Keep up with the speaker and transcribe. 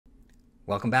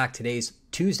Welcome back. Today's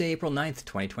Tuesday, April 9th,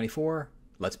 2024.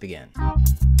 Let's begin.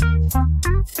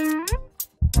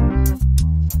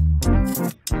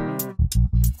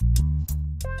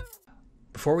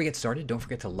 Before we get started, don't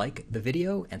forget to like the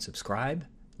video and subscribe.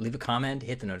 Leave a comment,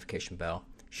 hit the notification bell,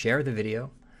 share the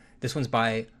video. This one's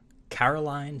by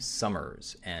Caroline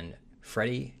Summers and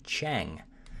Freddie Chang.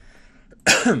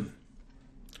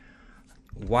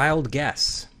 Wild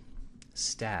guess.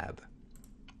 Stab.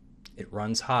 It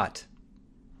runs hot.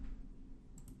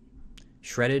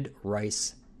 Shredded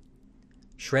rice.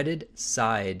 Shredded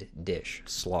side dish.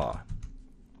 Slaw.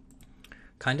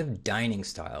 Kind of dining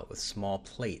style with small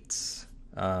plates.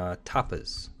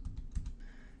 Tapas.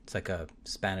 It's like a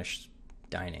Spanish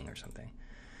dining or something.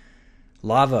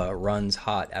 Lava runs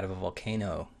hot out of a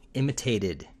volcano.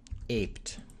 Imitated.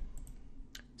 Aped.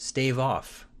 Stave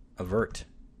off. Avert.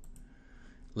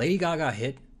 Lady Gaga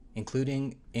hit,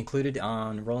 included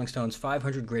on Rolling Stone's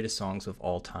 500 Greatest Songs of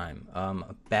All Time.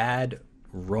 A Bad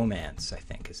Romance, I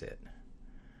think, is it.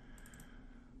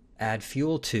 Add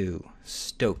fuel to.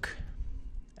 Stoke,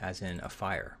 as in a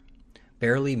fire.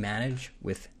 Barely manage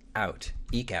without.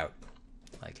 Eke out,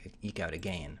 like eke out a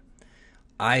gain.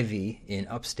 Ivy in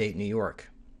upstate New York.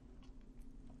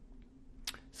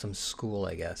 Some school,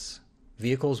 I guess.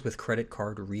 Vehicles with credit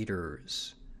card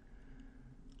readers.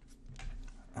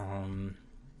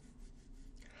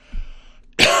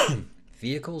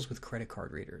 Vehicles with credit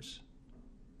card readers.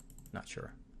 Not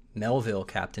sure. Melville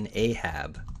Captain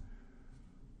Ahab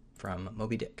from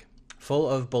Moby Dick. Full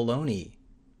of baloney.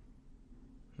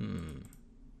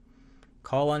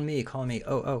 Call on me, call me.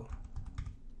 Oh.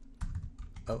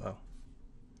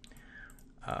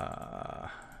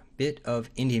 Bit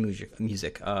of Indian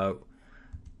music. I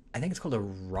think it's called a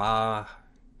Raja.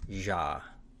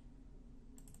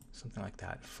 Something like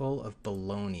that. Full of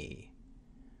baloney.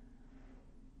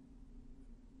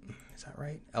 Is that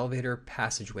right? Elevator,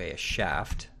 passageway, a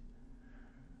shaft.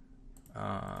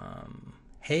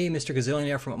 Hey, Mr.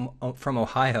 Gazillionaire from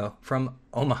Ohio, from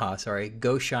Omaha, sorry.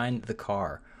 Go shine the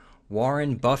car.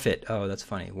 Warren Buffett. Oh, that's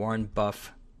funny. Warren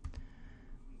Buff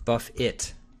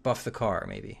the car,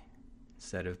 maybe.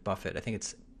 Instead of Buffett. I think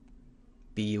it's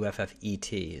Buffet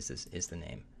is the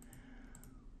name.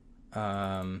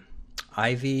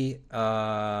 Ivy,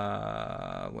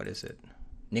 what is it?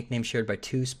 Nickname shared by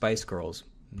two Spice Girls.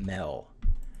 Mel.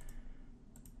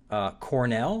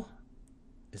 Cornell?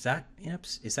 Is that in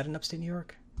upstate New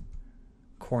York?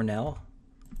 Cornell?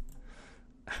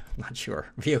 Not sure.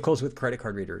 Vehicles with credit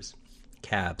card readers.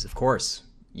 Cabs, of course.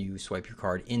 You swipe your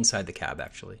card inside the cab,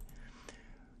 actually.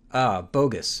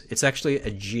 Bogus. It's actually a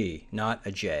G, not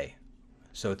a J.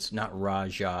 So it's not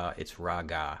Raja, it's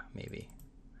Raga, maybe.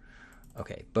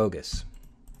 Okay, bogus.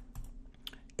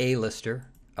 A-lister.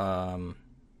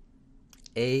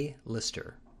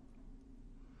 A-lister.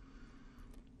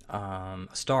 A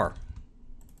star.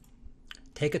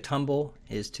 Take a tumble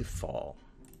is to fall.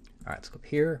 All right, let's go up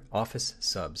here. Office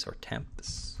subs or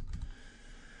temps.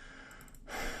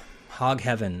 Hog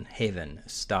heaven, haven,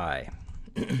 sty.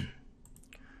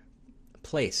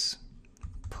 Place.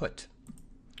 Put.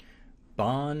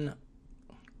 Bon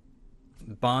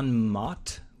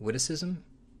mot. Witticism.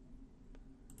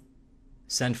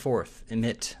 Send forth.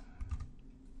 Emit.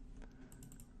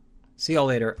 See y'all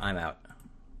later. I'm out.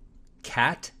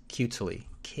 Cat. Cutely.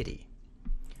 Kitty.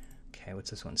 Okay, what's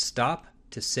this one? Stop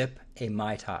to sip a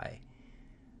Mai Tai.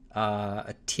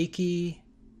 A tiki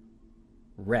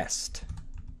rest.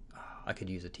 Oh, I could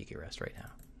use a tiki rest right now.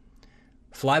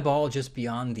 Fly ball just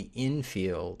beyond the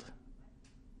infield.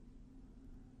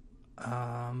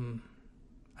 I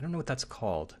don't know what that's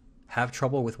called. Have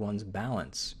trouble with one's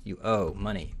balance. You owe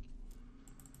money.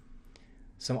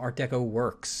 Some Art Deco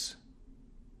works.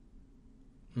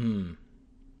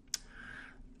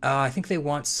 I think they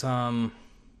want some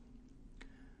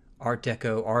Art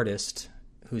Deco artist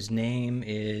whose name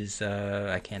is,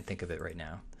 I can't think of it right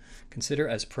now. Consider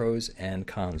as pros and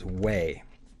cons. Way.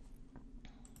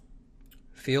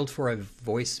 Field for a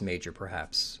voice major,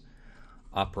 perhaps.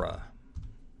 Opera.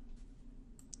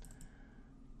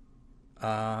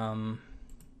 Come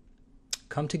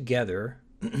together.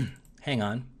 Hang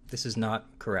on. This is not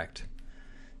correct.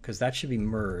 Because that should be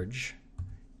merge.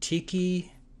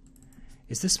 Tiki.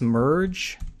 Is this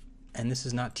merge? And this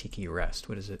is not tiki rest.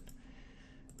 What is it?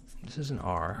 This is an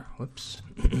R. Whoops.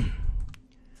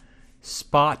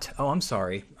 Spot. Oh, I'm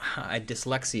sorry. I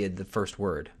dyslexiaed the first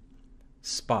word.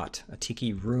 Spot. A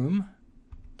tiki room.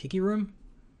 Tiki room?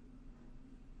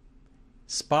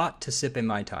 Spot to sip a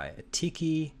Mai Tai. A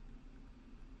tiki...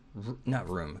 Not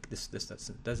room. This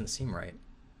doesn't seem right.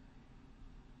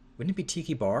 Wouldn't it be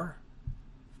tiki bar?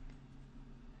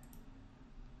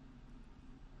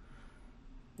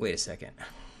 Wait a second.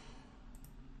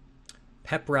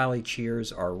 Pep rally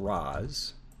cheers are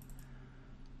Roz.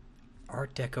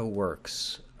 Art Deco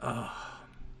works. Oh.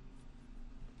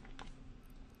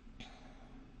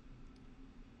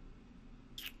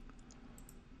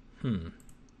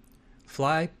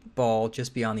 Fly ball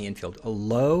just beyond the infield. A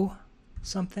low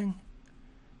something?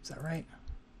 Is that right?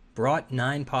 Brought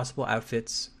 9 possible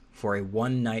outfits for a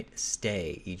one-night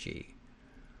stay, e.g.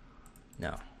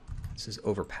 No. This is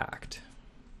overpacked.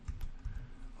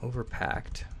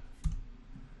 Overpacked.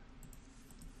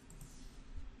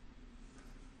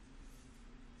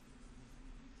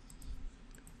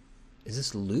 Is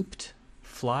this looped?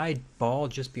 Fly ball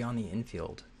just beyond the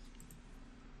infield.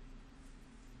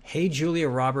 Hey, Julia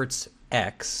Roberts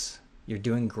X. You're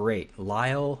doing great.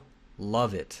 Lyle,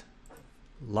 love it.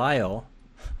 Lyle,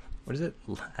 what is it?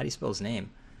 How do you spell his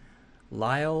name?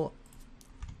 Lyle,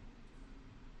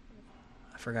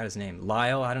 I forgot his name.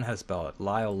 Lyle, I don't know how to spell it.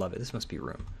 Lyle, love it. This must be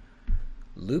room.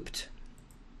 Looped?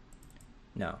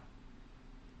 No.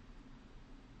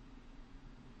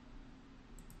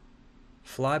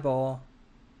 Fly ball.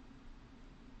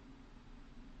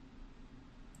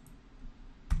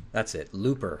 That's it.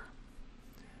 Looper.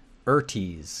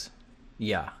 Urtes.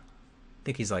 Yeah. I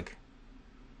think he's like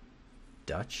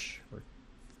Dutch or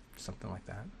something like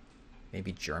that.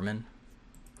 Maybe German.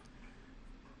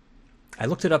 I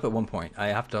looked it up at one point.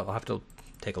 I'll have to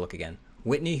take a look again.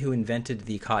 Whitney, who invented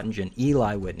the cotton gin.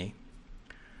 Eli Whitney.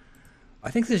 I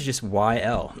think this is just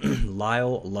YL.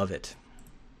 Lyle Lovett.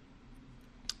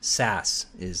 Sass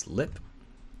is lip.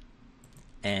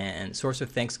 And source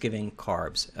of Thanksgiving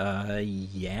carbs.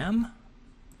 Yam.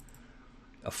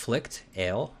 Afflict,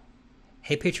 ale.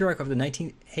 Hey patriarch of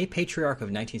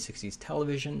 1960s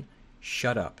television,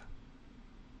 shut up.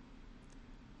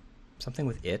 Something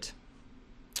with it.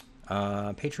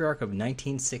 Patriarch of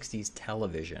 1960s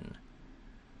television.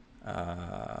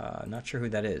 Not sure who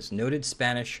that is. Noted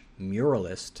Spanish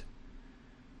muralist.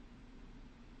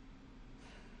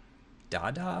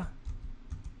 Dada?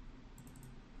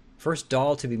 First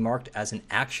doll to be marked as an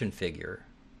action figure.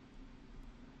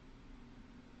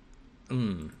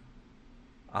 Wait,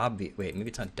 maybe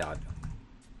it's not Dada.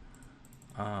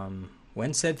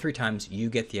 When said 3 times, you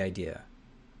get the idea.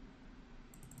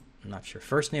 I'm not sure.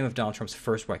 First name of Donald Trump's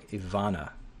first wife,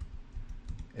 Ivana.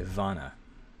 Ivana.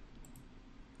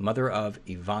 Mother of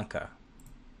Ivanka.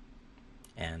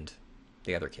 And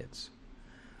the other kids.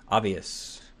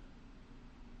 Obvious.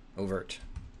 Overt.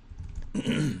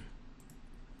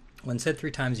 When said 3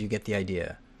 times, you get the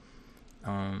idea.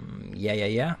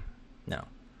 Yeah. No.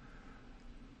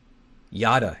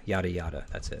 Yada, yada, yada.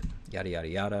 That's it. Yada, yada,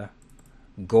 yada.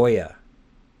 Goya.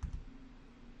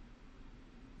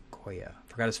 Goya.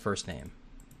 Forgot his first name.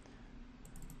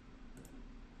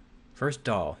 First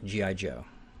doll, G.I. Joe.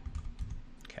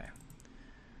 Okay.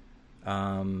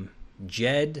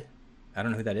 Jed. I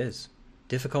don't know who that is.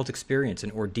 Difficult experience,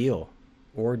 an ordeal.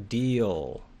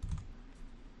 Ordeal.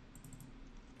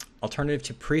 Alternative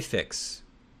to prefix.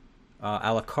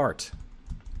 A la carte.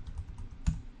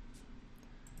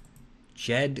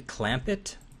 Jed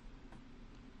Clampett.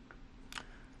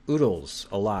 Oodles,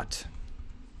 a lot.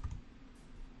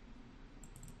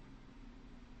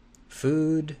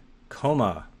 Food,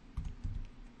 coma.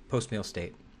 Post-meal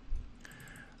state.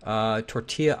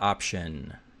 Tortilla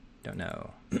option. Don't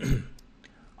know.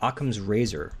 Occam's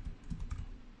razor.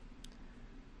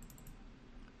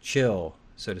 Chill,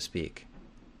 so to speak.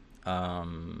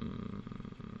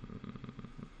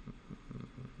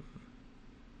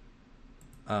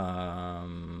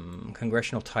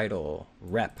 Congressional title,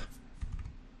 rep.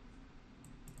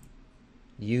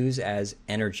 Use as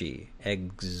energy,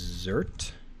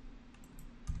 exert.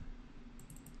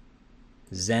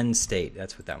 Zen state,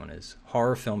 that's what that one is.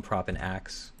 Horror film prop and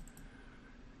axe.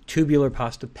 Tubular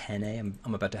pasta penne,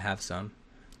 I'm about to have some.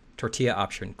 Tortilla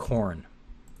option, corn.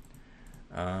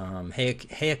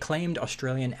 Hey, acclaimed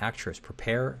Australian actress,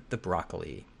 prepare the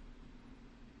broccoli.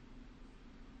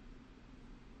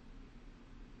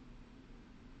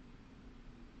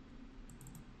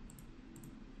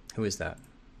 Who is that?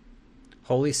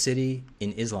 Holy city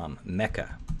in Islam,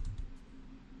 Mecca.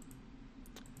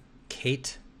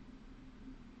 Kate.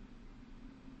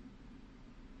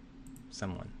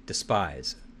 Someone.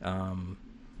 Despise. Not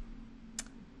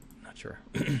sure.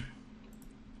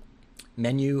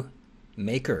 Menu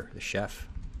maker, the chef.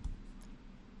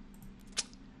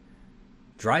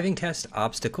 Driving test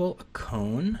obstacle, a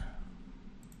cone.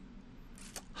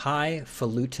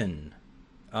 Highfalutin.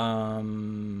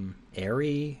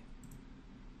 Airy.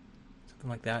 Something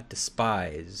like that.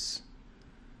 Despise.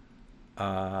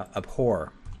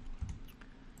 Abhor.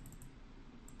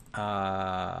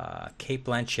 Kate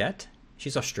Blanchett.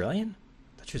 She's Australian?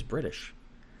 I thought she was British.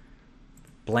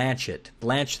 Blanchett.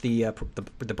 Blanch the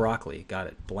broccoli. Got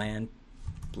it. Blanchett.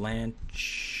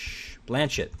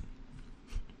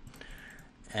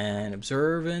 And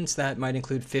observance that might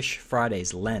include Fish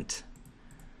Fridays, Lent.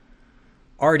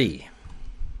 Artie.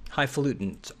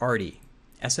 Highfalutin. It's Artie.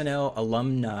 SNL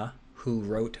alumna who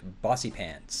wrote Bossy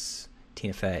Pants.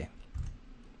 Tina Fey.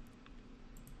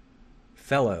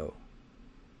 Fellow.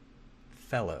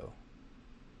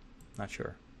 Not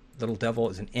sure. Little Devil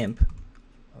is an imp.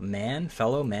 A man.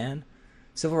 Fellow man.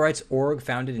 Civil Rights Org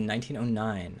founded in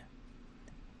 1909.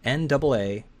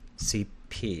 NAACP.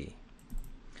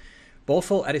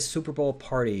 Bowlful at a Super Bowl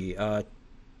party.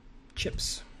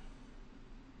 Chips.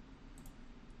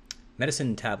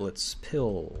 Medicine tablets.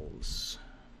 Pills.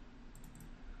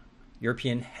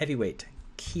 European heavyweight.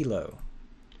 Kilo.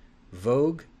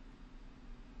 Vogue.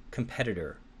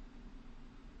 Competitor.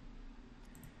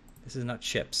 This is not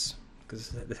chips, because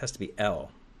this has to be L.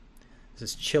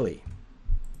 This is chili.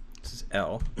 This is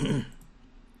L.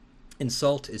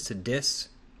 Insult is to diss.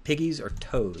 Piggies or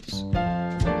toads.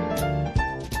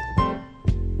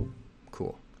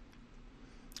 Cool.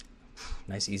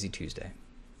 Nice easy Tuesday.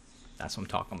 That's what I'm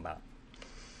talking about.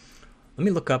 Let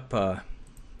me look up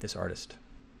this artist.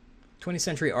 20th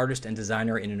century artist and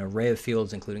designer in an array of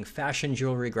fields including fashion,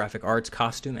 jewelry, graphic arts,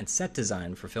 costume, and set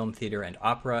design for film, theater, and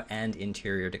opera, and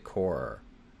interior decor.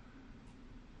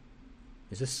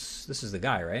 This is the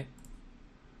guy, right?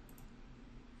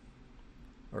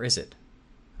 Or is it?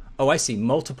 Oh, I see.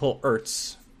 Multiple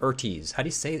Erties. How do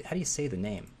you say the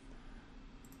name?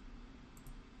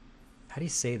 How do you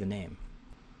say the name?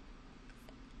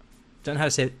 Don't know how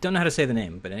to say the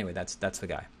name, but anyway, that's the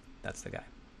guy. That's the guy.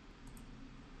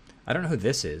 I don't know who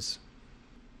this is.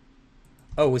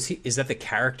 Oh, is that the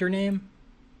character name?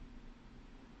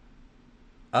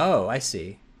 Oh, I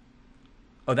see.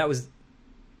 Oh,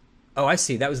 I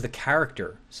see. That was the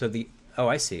character. Oh,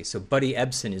 I see. So Buddy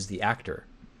Ebsen is the actor.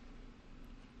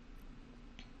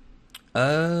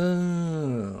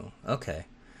 Oh, okay.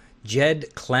 Jed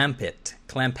Clampett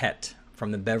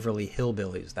from the Beverly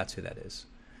Hillbillies. That's who that is.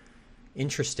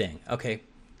 Interesting. Okay,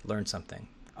 learned something.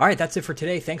 All right, that's it for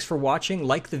today. Thanks for watching.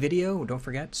 Like the video. Don't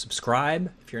forget, subscribe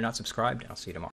if you're not subscribed. I'll see you tomorrow.